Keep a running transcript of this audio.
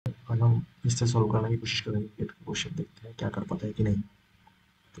चलो हम इससे सॉल्व करने की कोशिश करेंगे। गेट का क्वेश्चन देखते हैं क्या कर पाता है कि नहीं।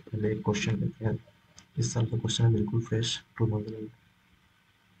 तो पहले एक क्वेश्चन लेते हैं। इस साल का क्वेश्चन है बिल्कुल फ्रेश,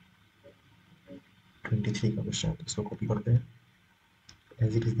 2023 का क्वेश्चन है। तो इसको कॉपी करते हैं,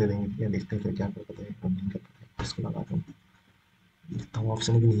 एज इट इज दे देंगे। क्या देखते हैं फिर क्या कर पाते हैं नहीं कर पाते हैं। इसको लगाता हूँ, लिखता हूँ।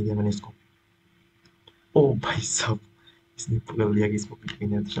 ऑप्शन भी नहीं दिया मैंने इसको। ओ भाई साहब, इसने पकड़ लिया कि इसको कुछ भी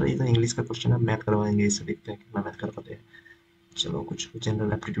नहीं आता। चलो ये तो इंग्लिश का क्वेश्चन है, मैथ करवाएंगे इससे, देखते हैं कितना मैथ कर पाते हैं। चलो कुछ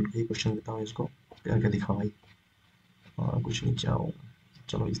जनरल एप्टीट्यूड का ही क्वेश्चन देता हूँ इसको, करके दिखाओ भाई। और कुछ नहीं चाहो।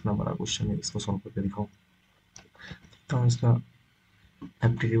 चलो इतना बड़ा क्वेश्चन है, इसको सॉल्व करके दिखाओ। देखता हूँ इसका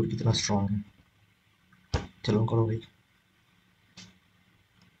एप्टीट्यूड कितना स्ट्रांग है। चलो करो भाई।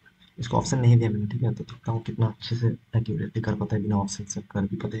 इसको ऑप्शन नहीं दिया मैंने, ठीक है। तो देखता हूँ कितना अच्छे से एक्यूरेटली कर पाता है बिना ऑप्शन से, कर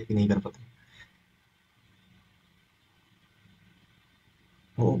भी पाते है कि नहीं कर पाते।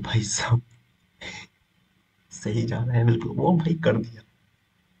 ओ भाई साहब, सही जा रहा है बिल्कुल। वो भाई कर दिया,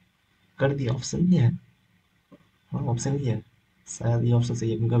 कर दिया। ऑप्शन भी है, हाँ ऑप्शन भी है। शायद ये ऑप्शन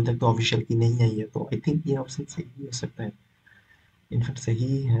सही है क्योंकि अभी तक तो ऑफिशियल की नहीं आई है, तो आई थिंक ये ऑप्शन सही भी हो सकता है। इनफैक्ट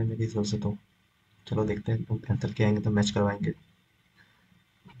सही है मेरे हिसाब से तो। चलो देखते हैं, तुम आंसर क्या आएंगे तो मैच करवाएंगे।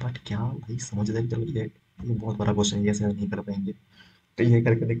 बट क्या भाई समझदारी, चलो ये बहुत बड़ा क्वेश्चन है, ये ऐसे नहीं कर पाएंगे। तो ये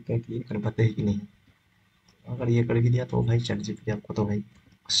करके देखते हैं कि ये कर पाते हैं कि नहीं। अगर ये कर भी दिया तो भाई चैट जीपीटी आपको तो भाई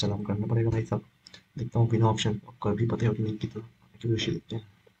सलाम करना पड़ेगा भाई साहब। देखता हूँ बिना ऑप्शन कर भी पाते हो कि नहीं, कितना एक्यूरेसी देखते हैं।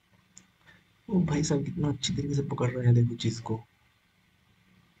 ओ भाई साहब कितना अच्छी तरीके से पकड़ रहे हैं, देखो चीज को।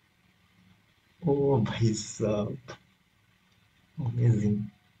 ओ भाई साहब, अमेजिंग।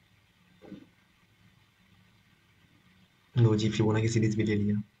 लो जी, फिबोना की सीरीज भी ले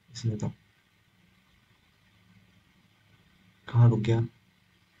लिया इसने तो। कहाँ रुक गया?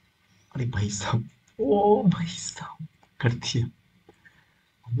 अरे भाई साहब, ओ भाई साहब, कर दिया।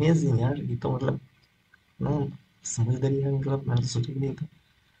 अमेजिंग यार, ये तो मतलब ना समझदारी है। मतलब मैंने तो सोचा भी नहीं था।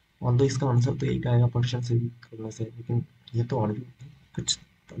 और तो इसका आंसर तो यही आएगा पर्सन से भी करने से, लेकिन ये तो और भी कुछ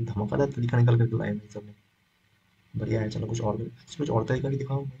धमाकेदार तरीका निकल कर लाए भाई साहब ने। बढ़िया है। चलो कुछ और तरीका भी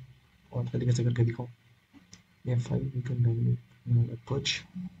दिखाओ भाई, और तरीके से करके दिखाओ। ये five we can manual approach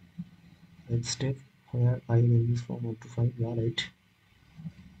step where I ranges from 1 to 5. Yeah, right.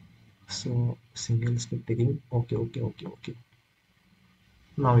 So single step taking. Okay, okay, okay, okay.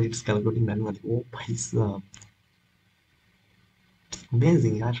 Now it's calculating manually. Oh, भाई साहब,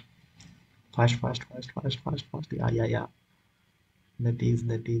 amazing यार। Fast, fast, fast, fast, fast, fast. Yeah. That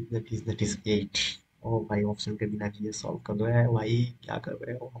is 8. ओ भाई, option के बिना ये solve कर रहे हैं भाई। क्या कर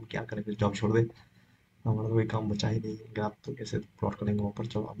रहे हो, हम क्या करें, फिर जॉब छोड़ दे। हमारा तो कोई काम बचा ही नहीं है। आप तो कैसे प्लॉट करेंगे वहाँ पर।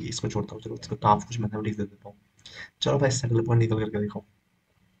 चलो अभी इसको छोड़ता हूँ। चलो इसको टफ कुछ मैथमेटिक्स दे देता हूँ। चलो भाई सेटल पॉइंट निकल करके देखो।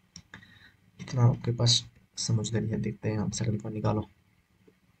 इतना आपके पास समझदारी है, देखते हैं हम। सेटल पॉइंट निकालो।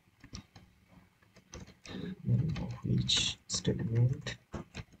 of each statement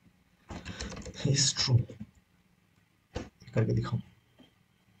is true, करके दिखाओ।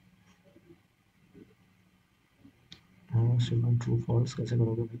 हाँ स्टेटमेंट ट्रू फॉल्स कैसे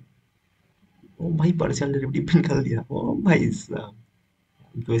करोगे भाई? ओ भाई, पार्शियल डेरिवेटिव भी निकाल दिया। ओ भाई साहब,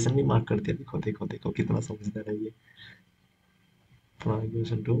 इक्वेशन भी मार्क कर दिया। देखो देखो देखो कितना समझदार है ये।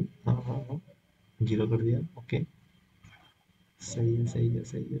 इक्वेशन टू, हाँ, जीरो कर दिया। ओके, सही है सही है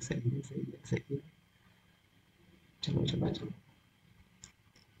सही है सही है सही है सही है। चलो चलो चलो,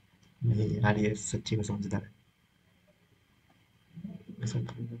 नहीं यार ये सच्ची में समझदार है।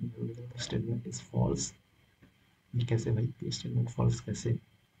 स्टेटमेंट इज फॉल्स, ये कैसे भाई? स्टेटमेंट फॉल्स कैसे?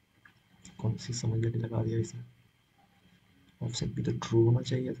 कौन सी समझदारी लगा दिया इसमें? ऑप्शन भी तो ट्रू होना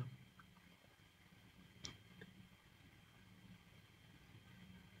चाहिए था।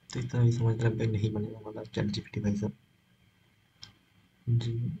 तो इतना भी समझ लगता है नहीं बनेगा वाला चैट जीपीटी भाई साहब।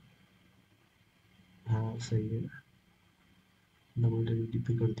 जी, हाँ सही है। डबल डेरिवेटिव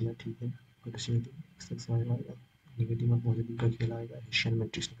भी कर दिया, ठीक है। नेगेटिव और पॉजिटिव का खेल आएगा, एशियन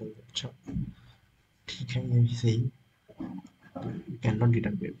मैट्रिक्स निकल गया। अच्छा ठीक है, ये भी सही। कैन नॉट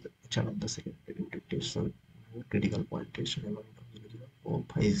डिटर्मिन अच्छा the second derivative test critical point test. ओ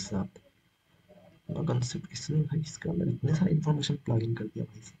भाई साहब, कंसेप्ट इसने भाई इसके अंदर इतने सारे इन्फॉर्मेशन प्लग इन कर दिया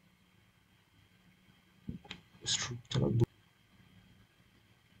भाई साहब। चलो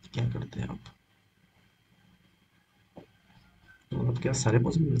क्या करते हैं आप? तो मतलब क्या सारे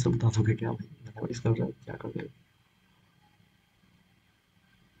पॉसिबल आंसर बता दोगे क्या भाई? मैथमेटिक्स कर रहे हो क्या कर रहे हो?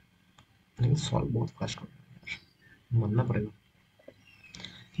 लेकिन सॉल्व बहुत फास्ट कर रहे हो, मानना पड़ेगा।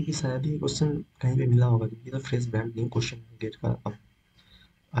 क्योंकि शायद ये क्वेश्चन कहीं पे मिला होगा, क्योंकि तो fresh brand new question gate का अब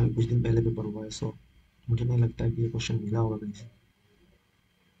अभी कुछ दिन पहले पेपर हुआ है। सो मुझे नहीं लगता है कि ये क्वेश्चन मिला होगा कहीं से।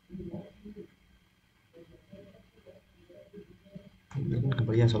 लेकिन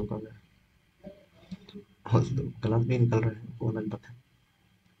बढ़िया सॉल्व कर रहे हैं। और तो गलत भी निकल रहे हैं वो अलग बात है।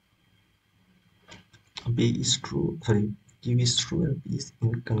 B is true, sorry, Q is true and B is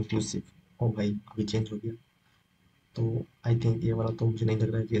inconclusive. ओ भाई अभी चेंज हो गया, तो आई थिंक ये वाला तो मुझे नहीं लग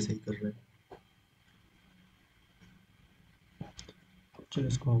रहा है कि ये सही कर रहे हैं। चलो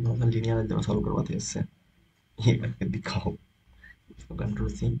इसको हम थोड़ा सा लीनियर अलजेब्रा सॉल्व करवाते हैं इससे। ये करके दिखाओ। इसको कंट्रोल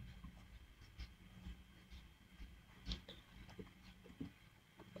सी,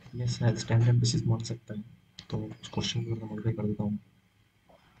 ये शायद स्टैंडर्ड बेसिस मान सकता है, तो उस क्वेश्चन को मैं मॉडिफाई कर देता हूँ।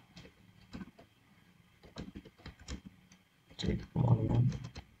 Check on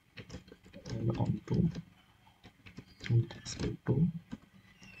on to respect to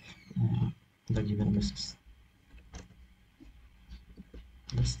the given basis,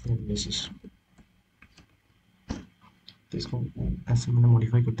 the same basis। तो इसको ऐसे मैंने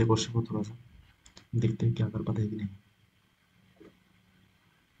मॉडिफाई करते क्वेश्चन को थोड़ा सा, देखते हैं क्या कर पाते हैं कि नहीं।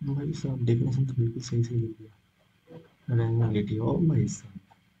 भाई साहब डेफिनेशन तो बिल्कुल सही सही लिख दिया, रैंडमलिटी। ओ भाई साहब,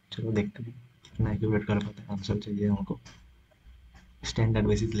 चलो देखते हैं कितना एक्यूरेट कर पाते हैं। आंसर चाहिए हमको, स्टैंडर्ड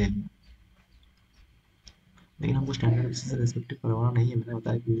बेसिस ले लिया, लेकिन हमको स्टैंडर्ड बेसिस से रेस्पेक्टिव करवाना नहीं है। मैंने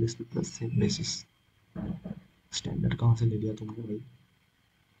बताया कि respect the same basis. Standard कहाँ से ले लिया तुमने भाई?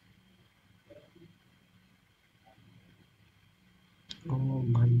 ओ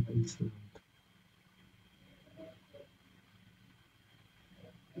भाई भाई साहब,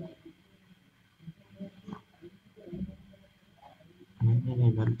 नहीं नहीं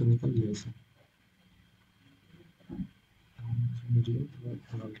नहीं, घर तो निकल गया इसे। मुझे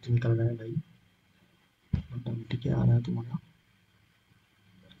थोड़ा निकल रहा है भाई। मोटामोटी क्या आ रहा है तुम्हारा?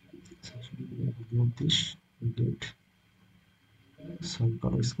 ज्योतिष डेट, सॉल्व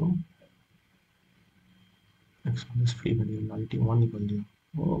करो इसको। एक्सप्रेस फ्री वैल्यू 91 निकल गया।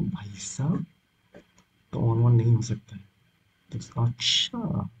 ओ भाई साहब, तो वन वन नहीं हो सकता है। तो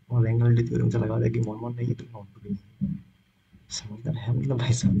अच्छा, और एंगल थ्योरम से लगा दिया कि वन वन नहीं है तो नॉट भी नहीं। समझदार है मतलब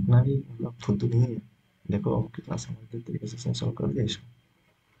भाई साहब, इतना भी मतलब फुद्दू नहीं है। देखो अब कितना समझदार तरीके से सॉल्व कर दिया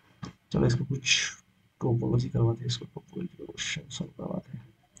इसको। चलो इसको कुछ टोपोलॉजी करवाते हैं, इसको टोपोलॉजी का क्वेश्चन सॉल्व करवाते हैं।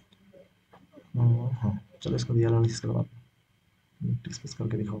 हाँ चलो इसको रियल एनालिसिस करवाते हैं, डिस्कस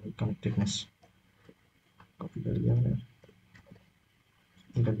करके दिखाओ कनेक्टेडनेस। कॉपी कर लिया मैंने,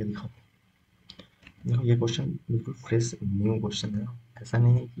 ये करके दिखाओ। देखो ये क्वेश्चन बिल्कुल फ्रेश न्यू क्वेश्चन है, ऐसा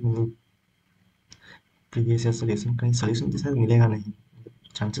नहीं है कि मतलब प्रीवियस ईयर सोल्यूशन, कहीं सोल्यूशन तो शायद मिलेगा नहीं,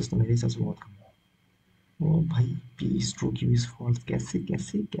 चांसेस तो मेरे हिसाब से बहुत कम है। ओ भाई, P is true Q is false, कैसे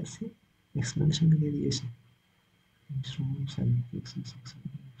कैसे कैसे? एक्सप्लेनेशन भी दे दिया इसने।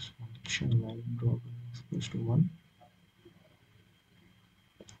 अच्छा लाइन ड्रॉ टू वन।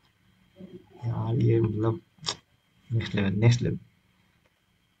 यार ये मतलब नेक्स्ट लेवल, नेक्स्ट लेवल।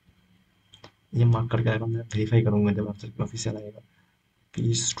 ये मार्क करके आएगा, मैं वेरीफाई करूंगा जब आंसर ऑफिशियल आएगा। पी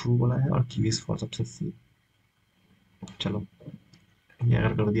इज ट्रू बोला है और Q is false, option C. चलो ये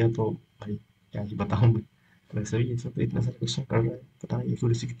अगर कर दिया तो भाई क्या ही बताऊं मैं। वैसे भी ये सब तो इतना सारा क्वेश्चन कर रहा है, पता नहीं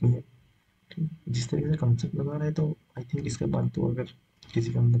एक्यूरेसी कितनी है। ठीक, जिस तरीके से कंसेप्ट लगा रहा है तो आई थिंक इसके बाद तो अगर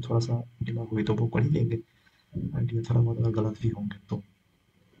किसी के अंदर थोड़ा सा दिमाग हुई तो वो कर ही लेंगे। आइडिया थोड़ा बहुत अगर गलत भी होंगे तो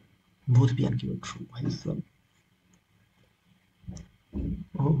बहुत भी एक्यूरेट ट्रू भाई सब।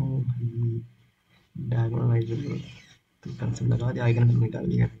 ओह भाई, डायगोनल आइडिया तो कंसेप्ट लगा दिया, आइगन वैल्यू निकाल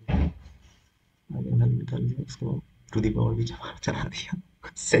लिया, आइगन वैल्यू निकाल लिया, इसको टू दी पावर भी चला चला दिया।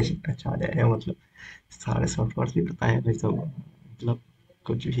 सही अच्छा आ जाएगा मतलब। सारे सॉफ्टवेयर भी पता है भाई सब, मतलब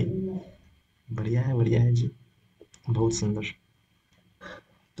कुछ भी। बढ़िया है जी, बहुत सुंदर।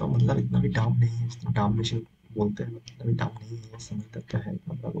 तो मतलब इतना भी डाउन नहीं है जितना डोमिनेशन बोलते हैं, इतना भी डाउन नहीं है, समझ तक का है,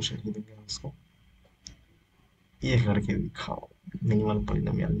 मतलब क्वेश्चन ही देंगे हम उसको। ये करके दिखाओ, मिनिमल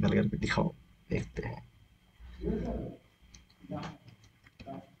पॉलिनोमियल निकाल करके दिखाओ, देखते हैं।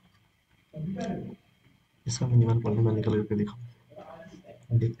 इसका मिनिमल पॉलिनोमियल निकाल करके दिखाओ,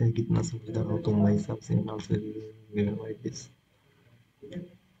 देखते हैं कितना समझदार हो तुम भाई साहब से दिस।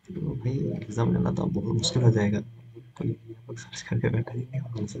 तो भाई एग्जाम लेना तो अब बहुत मुश्किल हो जाएगा, तो सर्च करके बैठेंगे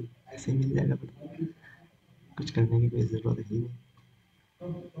और आंसर ऐसे ही मिल जाएगा, फिर कुछ करने की कोई ज़रूरत है ही नहीं।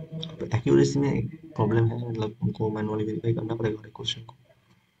 तो एक्यूरेसी में एक प्रॉब्लम है, मतलब हमको मैनुअली वेरीफाई करना पड़ेगा हर क्वेश्चन को,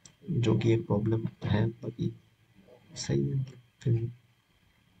 जो कि एक प्रॉब्लम है। बाकी सही है मतलब, फिर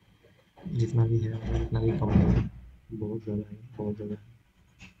जितना भी है उतना भी कम है, बहुत ज़्यादा है, बहुत ज़्यादा है।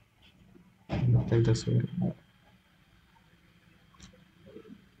 90 10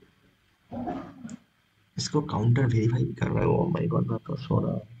 इसको काउंटर वेरीफाई भी कर रहा है। ओ माय गॉड, मैं तो सो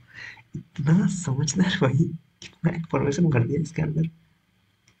रहा हूँ। इतना समझदार भाई, कितना इंफॉर्मेशन भर दिया इसके अंदर,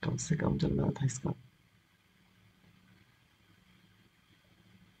 कम से कम चल रहा था इसका।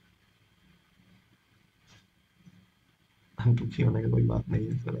 दुखी होने का कोई बात नहीं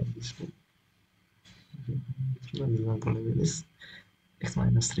है सर, इसको x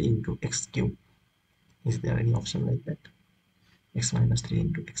minus 3 into x cube Is there any option like that? X minus 3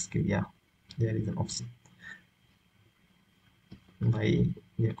 into x cube, yeah, there is an option. भाई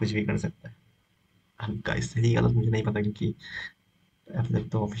ये कुछ भी कर सकता है। अब गाइस सही गलत मुझे नहीं पता, क्योंकि अभी तक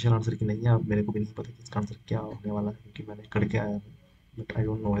तो ऑफिशियल आंसर की नहीं है। अब मेरे को भी नहीं पता कि इसका आंसर क्या होने वाला है, क्योंकि मैंने करके आया हूँ, but I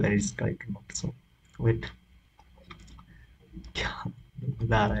don't know whether it's correct और नॉट। सो वेट, क्या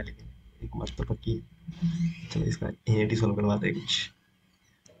मजा आ रहा है, लेकिन एक बात तो पक्की है। चलो इसका एनएटी सॉल्व करवाते हैं कुछ।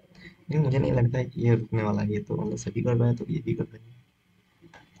 लेकिन मुझे नहीं लगता है कि ये रुकने वाला है। ये तो मतलब सभी कर रहा है, तो ये भी कर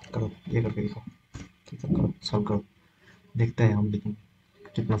देंगे। करो, ये करके दिखाओ। ठीक है, करो, सॉल्व करो, देखते हैं हम, लेकिन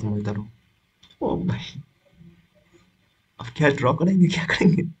कितना समझदार हो। ओ भाई, अब क्या ड्रॉ करेंगे, क्या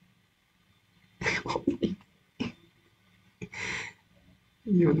करेंगे?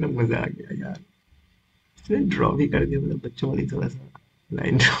 ये मतलब मजा आ गया यार। इसने ड्रॉ भी कर दिया, मतलब बच्चों वाली थोड़ा सा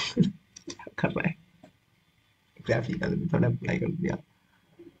लाइन ड्रॉ कर रहा है। ग्राफिकल में थोड़ा अप्लाई कर दिया।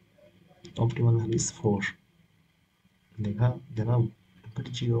 Optimal value is 4। देखा जनाब, बट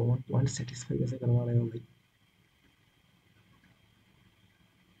 0 1 पॉइंट सेटिस्फाई कैसे करवा रहे हो भाई?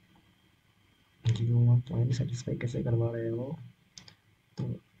 0 1 पॉइंट सेटिस्फाई कैसे करवा रहे हो?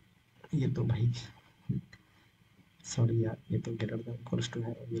 तो ये तो भाई, सॉरी यार, ये तो ग्रेटर देन इक्वल्स टू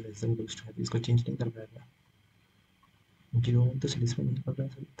है, ये लेस देन इक्वल्स टू है, तो इसको चेंज नहीं कर पाएगा। 0 1 तो सेटिस्फाई नहीं कर रहा है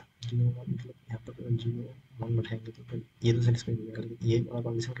सर। 0 1 मतलब यहाँ पर 0 1 बैठाएंगे तो फिर ये तो सेटिस्फाई नहीं करेगा, लेकिन ये वाला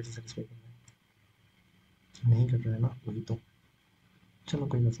कंडीशन कैसे सेटिस्फाई करना है? नहीं कर रहा है ना, वही तो। चलो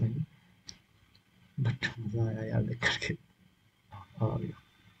कोई मसला नहीं, बट मजा आया यार देख करके। और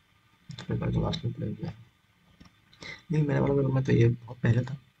फिर तो लास्ट में प्ले हुआ। नहीं, मेरे वाला में तो ये बहुत पहले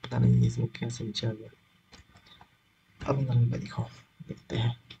था, पता नहीं इसमें कैसे नीचे आ गया। अब अंदर में दिखाओ, देखते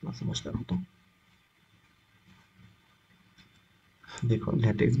हैं कितना समझदार हो तुम। देखो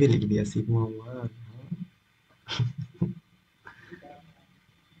लेटेक्स भी लिख दिया, सिग्मा हुआ।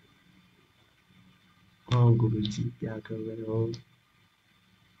 हाँ गुरु जी, क्या कर रहे हो?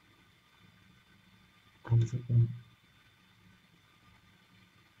 हम सब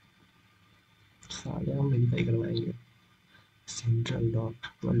सारे हम वेरीफाई करवाएंगे। सेंट्रल डॉट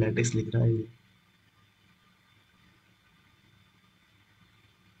तो लेटेक्स लिख रहा है ये।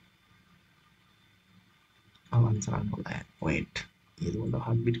 अब आंसर आने वाला है, वेट। ये तो मतलब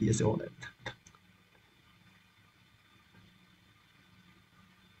हार्ट बीट की जैसे हो रहा है।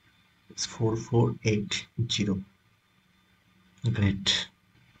 इट्स 4480। ग्रेट।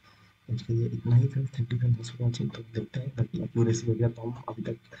 आज के लिए इतना ही था। Thank you for watching. तो देखते हैं बाकी एक्यूरेसी वगैरह, तो हम अभी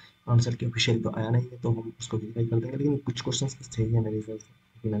तक आंसर की ऑफिशियल तो आया नहीं है, तो हम उसको वेरीफाई कर देंगे, लेकिन कुछ क्वेश्चन सही है मेरे हिसाब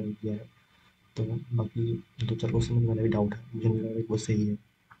से, मैंने किया है। तो बाकी दो चार क्वेश्चन में मैंने भी डाउट है, मुझे नहीं लग रहा है कि वो सही है,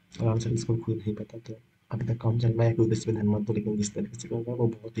 और आंसर इसको खुद नहीं पता। तो अभी तक काम चल रहा है, एक्यूरेसी पे ध्यान मत दो, लेकिन जिस तरीके से कर रहा है वो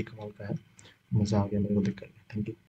बहुत ही कमाल का है। मज़ा आ गया मेरे को देख कर। Thank you.